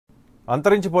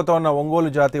అంతరించిపోతున్న ఒంగోలు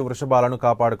జాతి వృషభాలను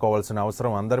కాపాడుకోవాల్సిన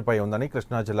అవసరం అందరిపై ఉందని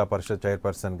కృష్ణా జిల్లా పరిషత్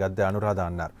చైర్పర్సన్ గద్దె అనురాధ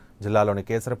అన్నారు. జిల్లాలోని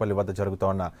కేసరపల్లి వద్ద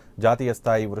జరుగుతోన్న జాతీయ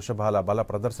స్థాయి వృషభాల బల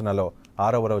ప్రదర్శనలో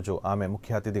 6వ రోజు ఆమె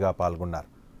ముఖ్య అతిథిగా పాల్గొన్నారు.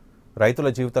 రైతుల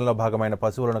జీవితంలో భాగమైన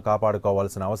పశువులను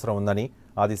కాపాడుకోవాల్సిన అవసరం ఉందని,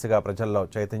 ఆ దిశగా ప్రజల్లో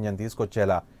చైతన్యం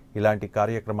తీసుకొచ్చేలా ఇలాంటి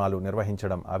కార్యక్రమాలు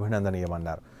నిర్వహించడం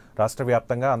అభినందనీయమన్నారు. రాష్ట్ర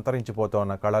వ్యాప్తంగా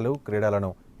అంతరించిపోతున్న కళలు,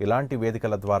 క్రీడలను ఇలాంటి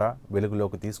వేదికల ద్వారా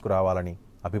వెలుగులోకి తీసుకురావాలని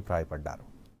అభిప్రాయపడ్డారు.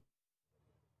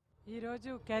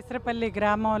 ఈరోజు కేసరపల్లి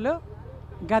గ్రామంలో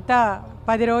గత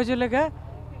 10 రోజులుగా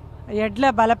ఎడ్ల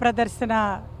బల ప్రదర్శన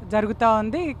జరుగుతూ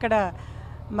ఉంది. ఇక్కడ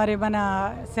మరి మన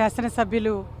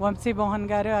శాసనసభ్యులు వంశీమోహన్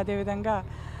గారు, అదేవిధంగా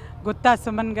గుత్తా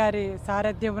సుమన్ గారి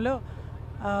సారథ్యంలో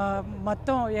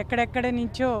మొత్తం ఎక్కడెక్కడి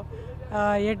నుంచో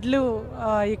ఎడ్లు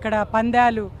ఇక్కడ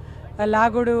పందాలు,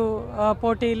 లాగుడు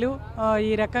పోటీలు,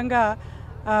 ఈ రకంగా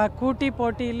కూటీ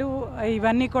పోటీలు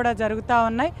ఇవన్నీ కూడా జరుగుతూ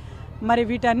ఉన్నాయి. మరి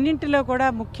వీటన్నింటిలో కూడా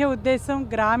ముఖ్య ఉద్దేశం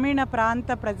గ్రామీణ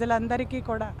ప్రాంత ప్రజలందరికీ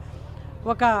కూడా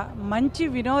ఒక మంచి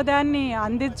వినోదాన్ని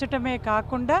అందించటమే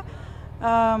కాకుండా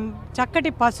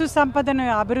చక్కటి పశు సంపదను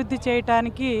అభివృద్ధి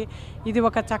చేయటానికి ఇది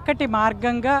ఒక చక్కటి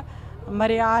మార్గంగా,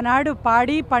 మరి ఆనాడు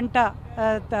పాడి పంట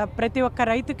ప్రతి ఒక్క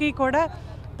రైతుకి కూడా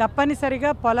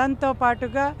తప్పనిసరిగా పొలంతో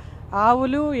పాటుగా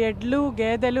ఆవులు, ఎడ్లు,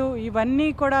 గేదెలు ఇవన్నీ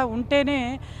కూడా ఉంటేనే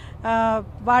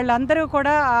వాళ్ళందరూ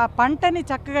కూడా ఆ పంటని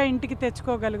చక్కగా ఇంటికి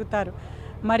తెచ్చుకోగలుగుతారు.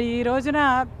 మరి ఈ రోజున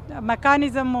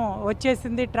మెకానిజము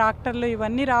వచ్చేసింది, ట్రాక్టర్లు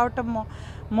ఇవన్నీ రావటం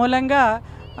మూలంగా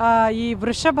ఈ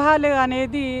వృషభాలు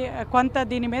అనేది కొంత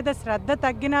దీని మీద శ్రద్ధ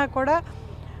తగ్గినా కూడా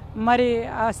మరి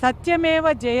సత్యమేవ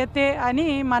జయతే అని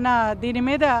మన దీని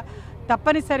మీద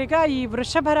తప్పనిసరిగా ఈ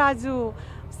వృషభరాజు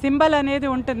సింబల్ అనేది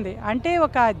ఉంటుంది. అంటే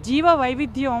ఒక జీవ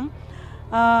వైవిధ్యం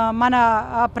మన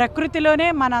ప్రకృతిలోనే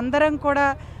మనందరం కూడా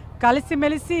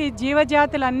కలిసిమెలిసి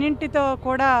జీవజాతులన్నింటితో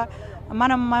కూడా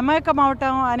మనం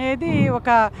మమేకమవటం అనేది ఒక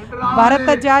భారత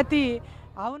జాతి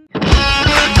అవును.